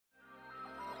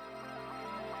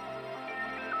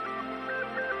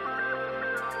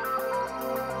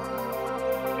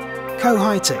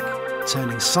COHiTEC,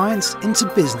 turning science into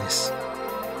business.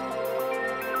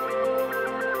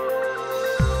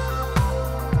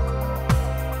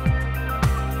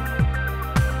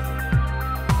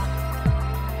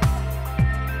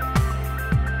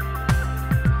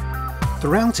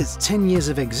 Throughout its 10 years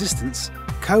of existence,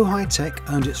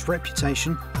 COHiTEC earned its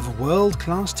reputation of a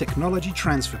world-class technology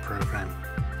transfer program.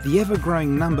 The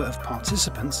ever-growing number of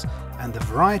participants and the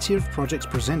variety of projects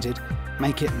presented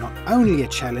make it not only a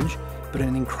challenge, but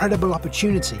an incredible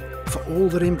opportunity for all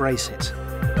that embrace it.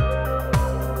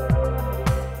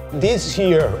 This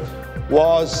year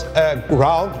was a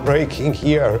groundbreaking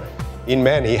year in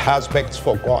many aspects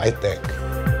for COHiTEC.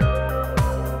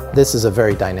 This is a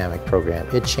very dynamic program.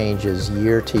 It changes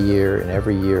year to year, and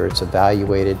every year it's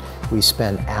evaluated. We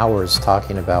spend hours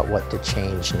talking about what to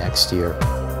change next year.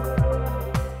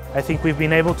 I think we've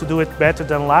been able to do it better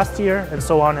than last year, and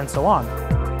so on and so on.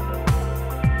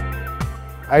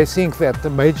 I think that the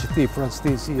major difference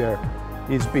this year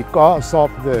is because of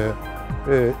the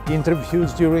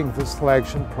interviews during the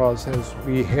selection process.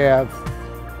 We have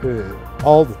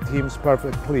all the teams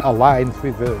perfectly aligned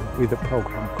with the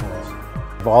program goals.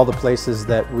 Of all the places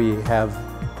that we have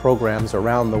programs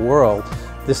around the world,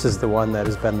 this is the one that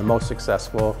has been the most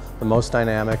successful, the most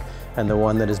dynamic, and the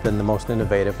one that has been the most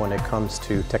innovative when it comes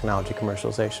to technology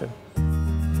commercialization.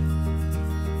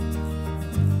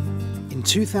 In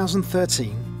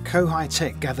 2013,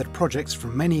 COHiTEC gathered projects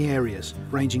from many areas,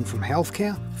 ranging from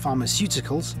healthcare,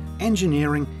 pharmaceuticals,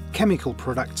 engineering, chemical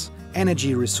products,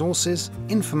 energy resources,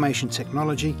 information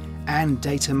technology, and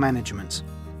data management.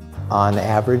 On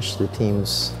average, the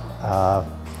teams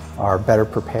are better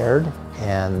prepared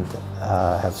and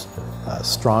have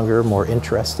stronger, more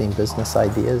interesting business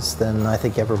ideas than I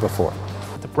think ever before.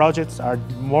 The projects are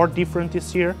more different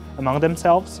this year among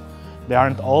themselves. They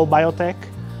aren't all biotech.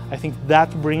 I think that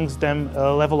brings them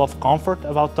a level of comfort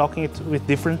about talking with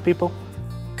different people.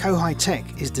 COHiTEC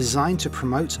is designed to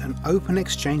promote an open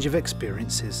exchange of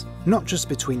experiences, not just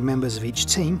between members of each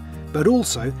team, but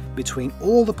also between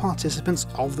all the participants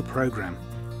of the program.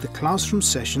 The classroom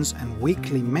sessions and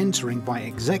weekly mentoring by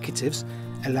executives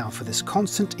allow for this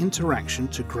constant interaction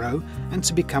to grow and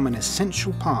to become an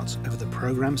essential part of the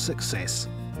program's success.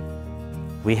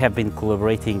 We have been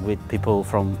collaborating with people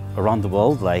from around the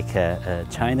world, like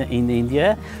China and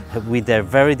India, with their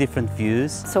very different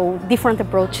views. So different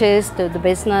approaches to the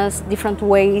business, different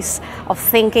ways of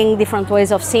thinking, different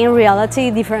ways of seeing reality,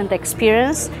 different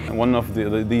experience. In one of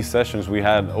these sessions we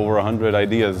had over 100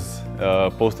 ideas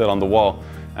posted on the wall,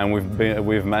 and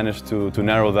we've managed to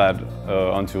narrow that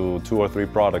onto 2 or 3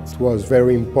 products. It was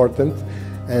very important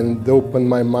and opened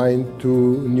my mind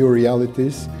to new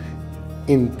realities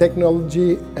in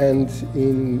technology and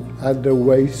in other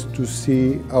ways to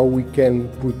see how we can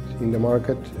put in the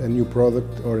market a new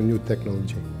product or a new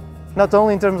technology. Not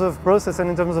only in terms of process and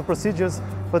in terms of procedures,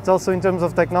 but also in terms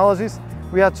of technologies,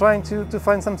 we are trying to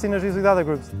find some synergies with other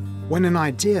groups. When an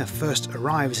idea first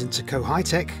arrives into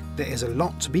COHiTEC, there is a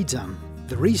lot to be done.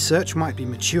 The research might be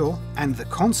mature and the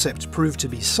concept prove to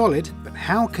be solid, but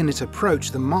how can it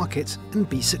approach the market and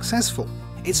be successful?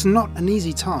 It's not an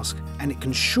easy task, and it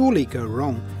can surely go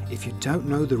wrong if you don't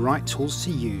know the right tools to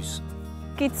use.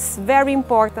 It's very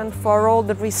important for all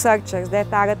the researchers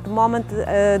that are at the moment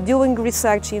doing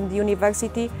research in the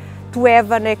university to have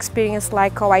an experience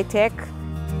like COHiTEC.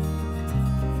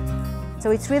 So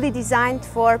it's really designed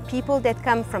for people that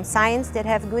come from science, that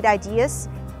have good ideas,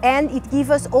 and it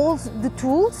gives us all the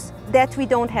tools that we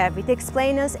don't have. It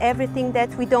explains us everything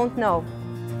that we don't know.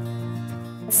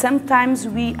 Sometimes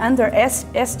we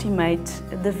underestimate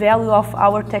the value of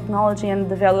our technology and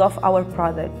the value of our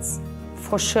products.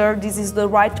 For sure, this is the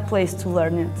right place to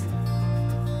learn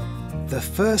it. The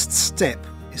first step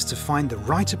is to find the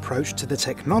right approach to the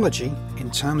technology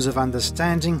in terms of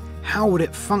understanding how would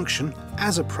it function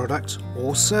as a product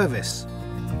or service.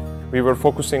 We were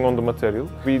focusing on the material.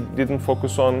 We didn't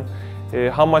focus on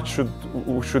how much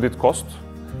should it cost,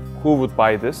 who would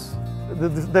buy this. The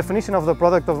definition of the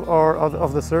product or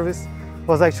of the service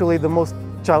was actually the most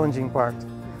challenging part.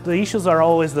 The issues are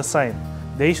always the same.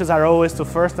 The issues are always to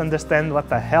first understand what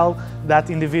the hell that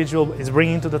individual is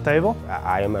bringing to the table.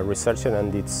 I am a researcher,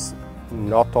 and it's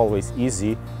not always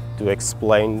easy to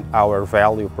explain our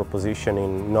value proposition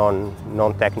in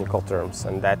non-technical terms,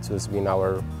 and that has been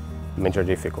our major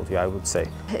difficulty, I would say.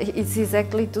 It's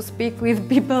exactly to speak with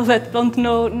people that don't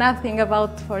know nothing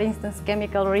about, for instance,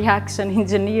 chemical reaction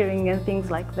engineering and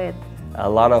things like that. A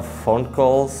lot of phone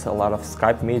calls, a lot of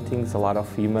Skype meetings, a lot of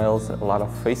emails, a lot of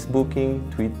Facebooking,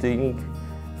 tweeting.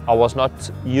 I was not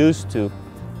used to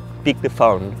pick the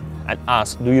phone and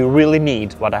ask, do you really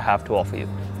need what I have to offer you?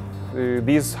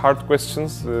 these hard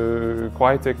questions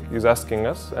COHiTEC is asking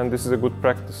us, and this is a good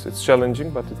practice. It's challenging,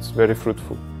 but it's very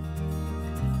fruitful.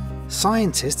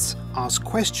 Scientists ask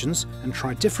questions and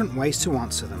try different ways to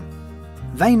answer them.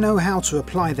 They know how to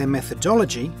apply their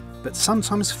methodology, but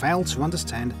sometimes fail to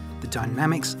understand the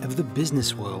dynamics of the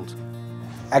business world.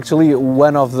 Actually,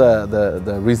 one of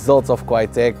the results of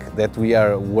COHiTEC that we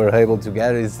were able to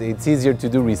get is it's easier to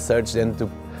do research than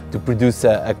to produce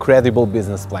a credible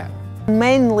business plan.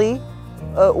 Mainly,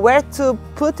 where to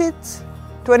put it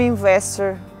to an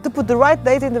investor, to put the right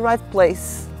data in the right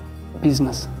place.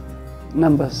 Business,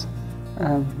 numbers,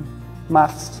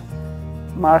 maths,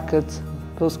 market,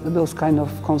 those kind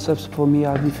of concepts for me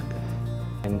are difficult.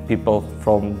 And people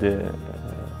from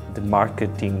the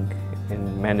marketing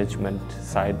and management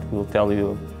side will tell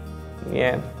you,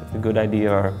 yeah, a good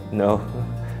idea, or no,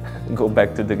 go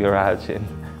back to the garage and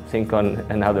think on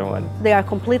another one. They are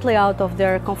completely out of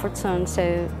their comfort zone,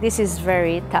 so this is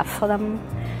very tough for them.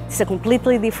 It's a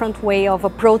completely different way of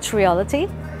approach reality.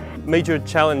 Major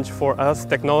challenge for us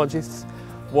technologists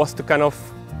was to kind of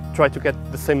try to get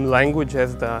the same language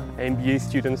as the MBA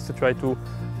students, to try to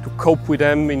cope with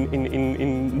them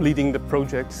in leading the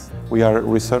projects. We are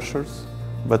researchers,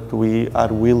 but we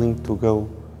are willing to go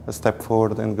a step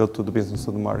forward and go to the business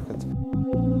of the market.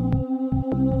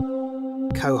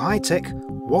 COHiTEC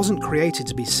wasn't created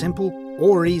to be simple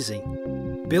or easy.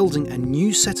 Building a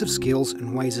new set of skills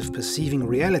and ways of perceiving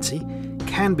reality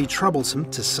can be troublesome,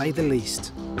 to say the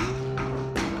least.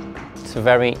 It's a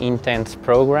very intense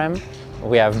program.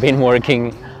 We have been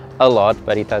working a lot,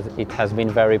 but it has been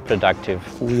very productive.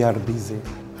 We are busy.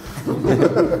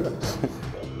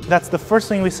 That's the first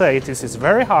thing we say. This is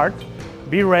very hard.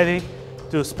 Be ready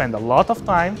to spend a lot of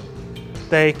time,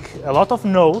 take a lot of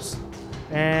no's,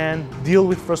 and deal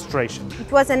with frustration.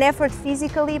 It was an effort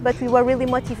physically, but we were really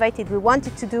motivated. We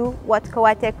wanted to do what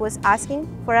COHiTEC was asking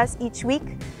for us each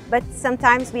week, but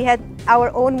sometimes we had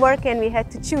our own work and we had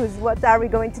to choose what are we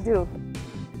going to do.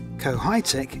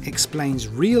 COHiTEC explains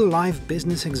real-life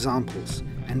business examples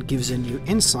and gives a new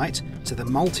insight to the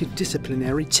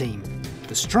multidisciplinary team.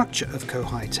 The structure of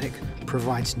COHiTEC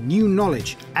provides new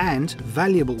knowledge and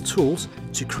valuable tools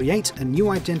to create a new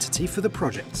identity for the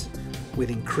project, with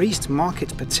increased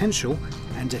market potential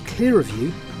and a clearer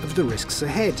view of the risks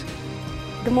ahead.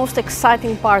 The most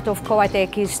exciting part of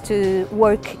COHiTEC is to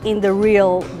work in the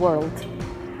real world.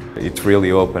 It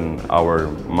really opened our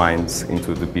minds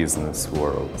into the business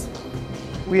world.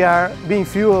 We are being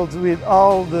fueled with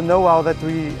all the know-how that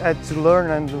we had to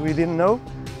learn and we didn't know,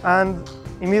 and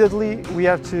immediately we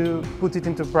have to put it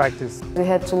into practice. We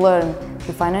had to learn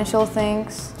the financial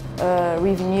things,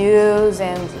 revenues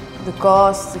and the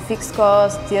costs, the fixed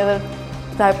costs, the other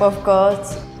type of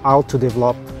costs. How to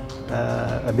develop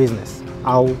a business,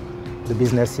 how the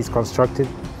business is constructed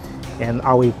and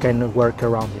how we can work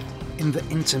around it. In the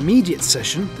intermediate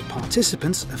session, the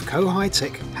participants of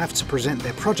COHiTEC have to present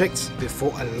their projects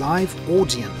before a live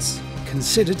audience.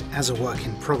 Considered as a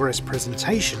work-in-progress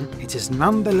presentation, it is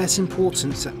nonetheless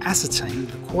important to ascertain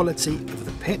the quality of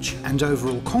the pitch and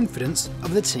overall confidence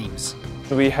of the teams.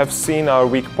 We have seen our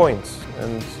weak points,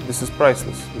 and this is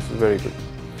priceless. This is very good.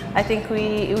 I think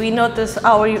we notice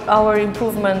our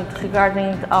improvement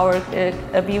regarding our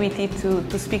ability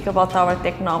to speak about our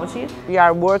technology. We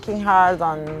are working hard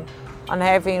on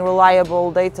having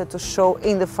reliable data to show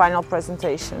in the final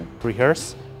presentation.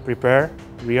 Rehearse, prepare,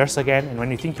 rehearse again, and when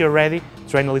you think you're ready,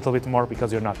 train a little bit more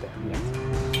because you're not there yet.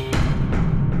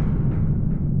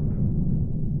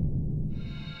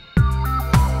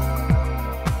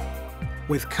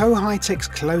 With COHiTEC's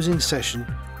closing session,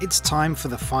 it's time for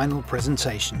the final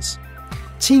presentations.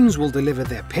 Teams will deliver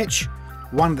their pitch,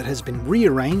 one that has been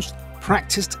rearranged,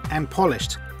 practiced and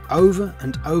polished over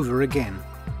and over again.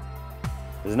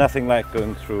 There's nothing like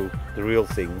going through the real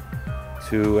thing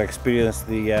to experience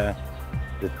the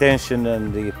tension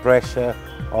and the pressure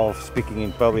of speaking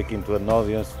in public into an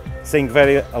audience, saying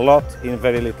a lot in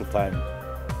very little time.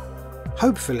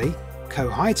 Hopefully,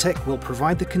 COHiTEC will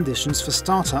provide the conditions for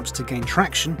startups to gain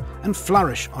traction and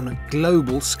flourish on a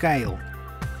global scale.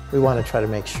 We want to try to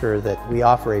make sure that we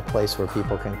offer a place where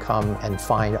people can come and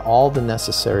find all the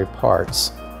necessary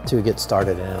parts to get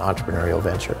started in an entrepreneurial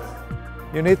venture.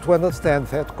 You need to understand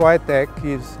that COHiTEC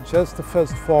is just the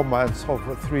first 4 months of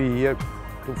a 3-year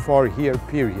to 4-year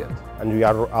period. And we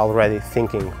are already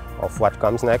thinking of what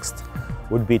comes next.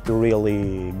 Would be to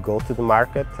really go to the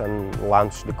market and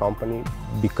launch the company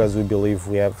because we believe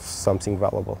we have something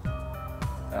valuable.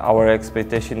 Our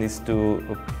expectation is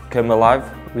to come alive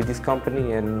with this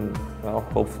company and, well,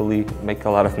 hopefully make a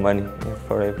lot of money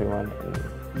for everyone.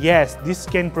 Yes, this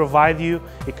can provide you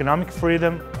economic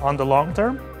freedom on the long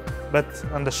term, but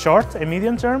on the short and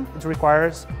medium term, it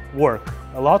requires work,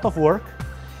 a lot of work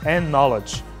and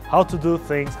knowledge, how to do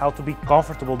things, how to be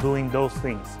comfortable doing those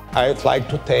things. I'd like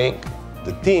to thank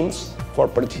the teams for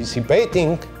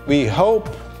participating. We hope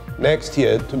next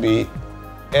year to be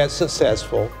as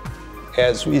successful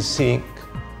as we think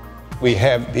we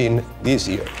have been this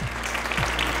year.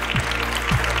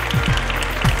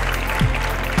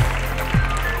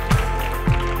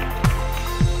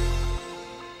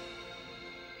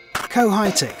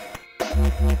 COHiTEC,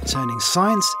 turning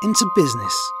science into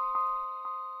business.